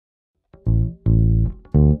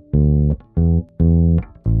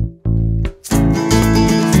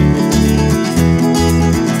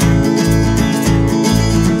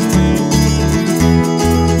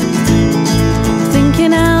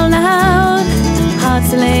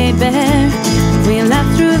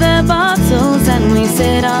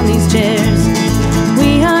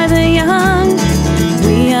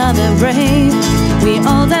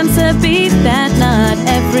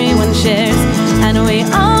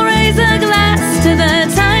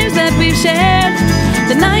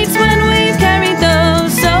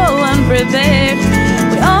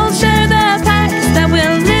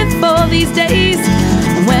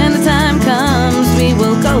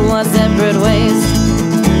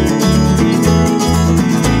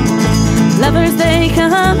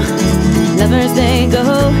lovers they go,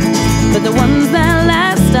 but the ones that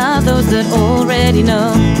last are those that already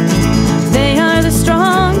know. They are the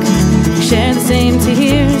strong, who share the same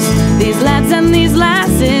tears, these lads and these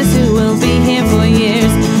lasses who will be here for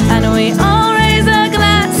years. And we all raise a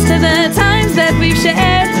glass to the times that we've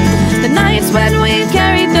shared, the nights when we've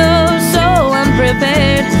carried those so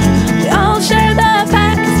unprepared. We all share the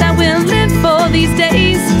facts that we'll live for these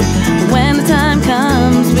days. When the time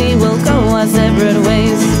comes, we will go our separate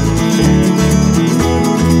ways.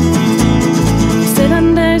 Sit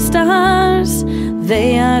under stars,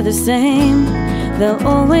 they are the same. They'll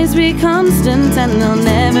always be constant and they'll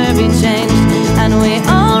never be changed. And we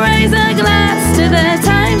all raise a glass to the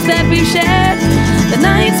times that we've shared, the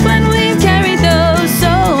nights when we've carried those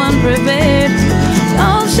so unprepared.